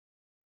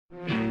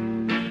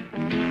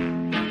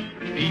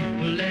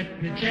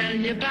Let me tell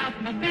you about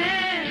my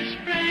best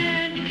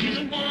friend. He's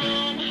a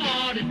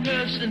warm-hearted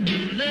person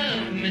who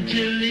loved me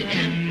till the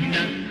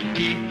end.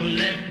 People,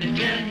 let me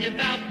tell you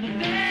about my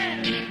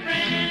best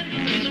friend.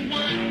 He's a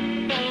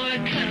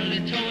one-boy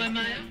cuddly toy,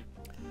 my own.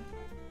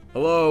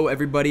 Hello,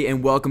 everybody,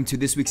 and welcome to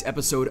this week's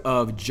episode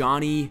of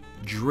Johnny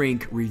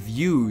Drink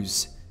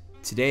Reviews.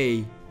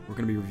 Today, we're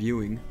going to be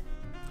reviewing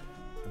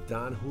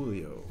Don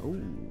Julio.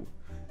 Ooh.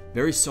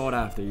 Very sought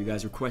after. You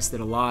guys requested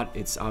a lot.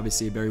 It's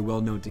obviously a very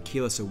well-known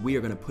tequila, so we are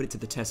going to put it to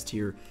the test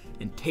here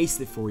and taste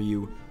it for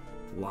you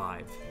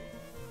live.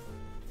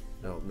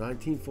 Now,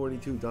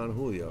 1942 Don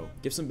Julio.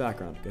 Give some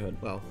background. Go ahead.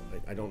 Well,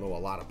 I don't know a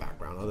lot of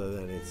background other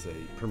than it's a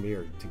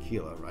premier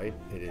tequila, right?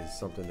 It is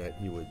something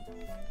that you would,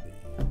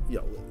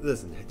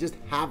 listen, just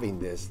having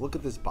this, look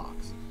at this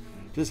box.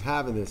 Just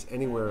having this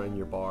anywhere on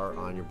your bar,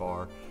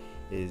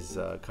 is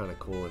kind of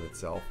cool in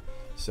itself.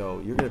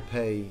 So you're going to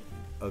pay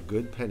a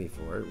good penny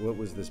for it. What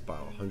was this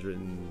bottle?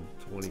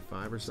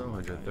 125 or so,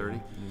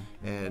 130,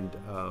 and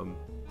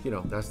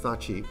that's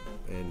not cheap.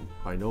 And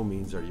by no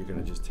means are you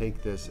going to just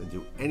take this and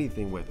do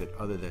anything with it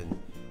other than,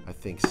 I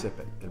think, sip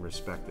it and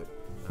respect it.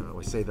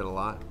 We say that a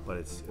lot, but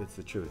it's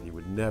the truth. You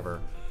would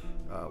never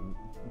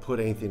put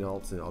anything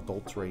else and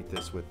adulterate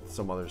this with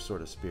some other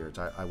sort of spirits.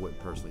 I wouldn't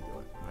personally do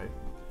it, right?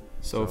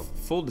 So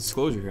full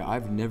disclosure here,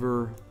 I've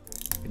never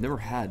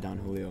had Don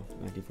Julio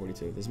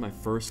 1942. This is my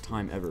first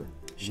time ever.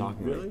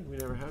 Shockingly. Really? We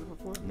never had it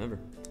before? Never.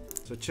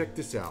 So check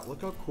this out.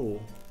 Look how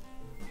cool.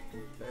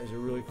 That is a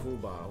really cool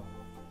bottle.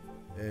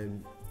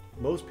 And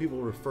most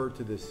people refer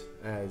to this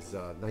as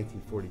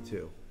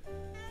 1942.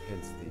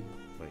 Hence the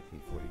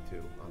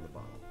 1942 on the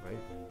bottle, right?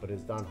 But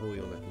it's Don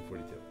Julio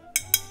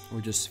 1942.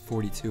 Or just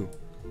 42.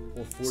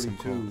 Or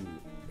 42. Right.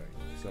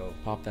 So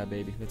pop that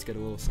baby. Let's get a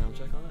little sound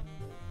check on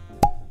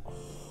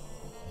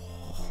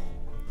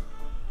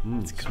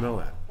it. Smell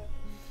that.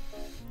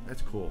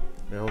 That's cool.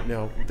 Now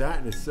that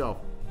in itself,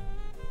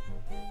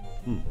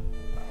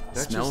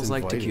 that smells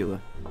like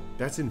tequila.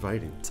 That's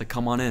inviting. It's like,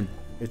 come on in.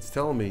 It's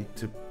telling me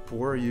to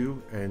pour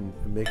you and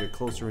make a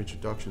closer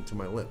introduction to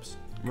my lips.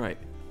 Right.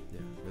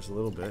 Yeah, there's a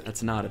little bit.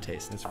 That's not a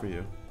taste. That's for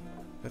you.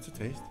 That's a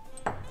taste.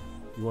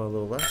 You want a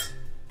little less?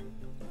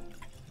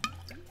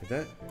 Like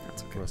that?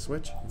 That's okay. Want to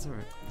switch? That's all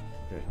right.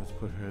 Okay, let's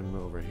put him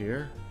over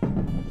here.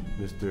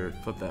 Mr.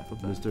 Flip that.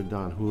 Mr.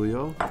 Don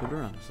Julio. Flip it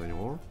around.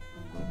 Senor.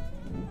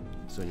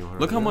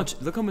 Look how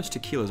much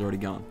tequila's already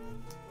gone.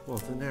 Well,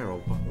 it's a narrow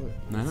bottle.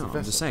 I know.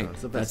 I'm just saying.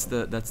 That's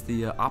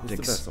the optics.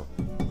 It's the vessel.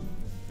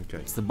 Okay.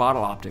 It's the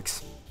bottle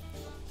optics.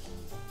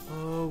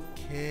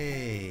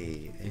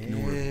 Okay.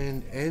 Ignore.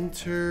 And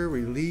enter.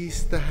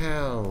 Release the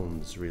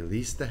hounds.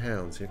 Release the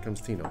hounds. Here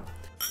comes Tino. You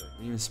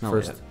didn't even smell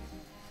First, it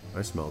yet.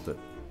 I smelled it.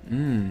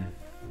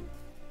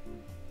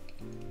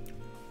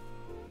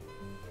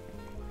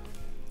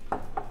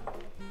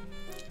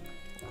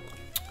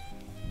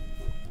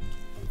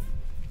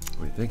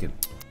 What are you thinking?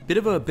 Bit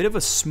of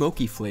a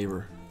smoky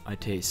flavor I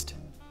taste.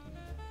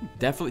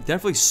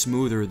 Definitely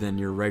smoother than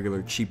your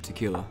regular cheap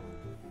tequila,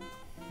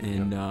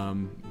 and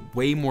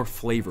way more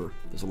flavor.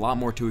 There's a lot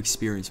more to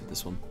experience with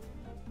this one.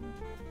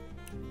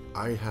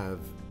 I have.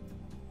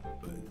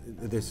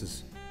 This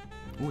is.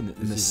 Ooh, and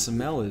the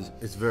smell is.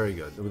 It's very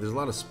good. I mean, there's a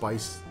lot of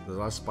spice. There's a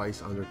lot of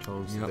spice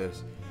undertones to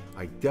this.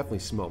 I definitely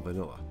smell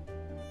vanilla.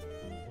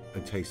 I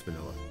taste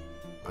vanilla.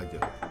 I do.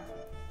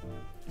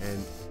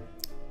 And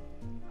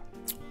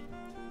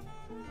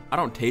I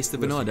don't taste the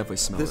vanilla. I definitely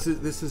smell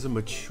it. This is a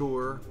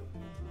mature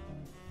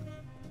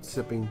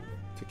sipping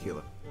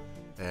tequila,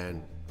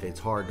 and it's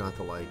hard not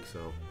to like.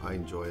 So I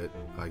enjoy it.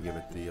 I give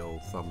it the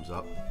old thumbs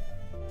up.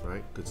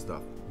 Right, good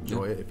stuff.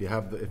 Enjoy it. If you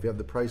have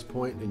the price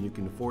point and you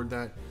can afford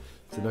that,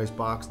 it's a nice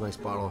box, nice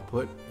bottle to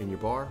put in your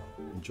bar.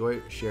 Enjoy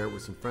it. Share it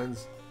with some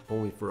friends.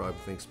 Only for I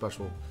think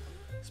special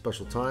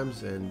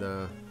times, and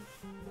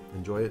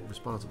enjoy it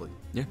responsibly.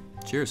 Yeah.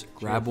 Cheers.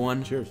 Grab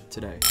one. Cheers.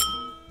 Today.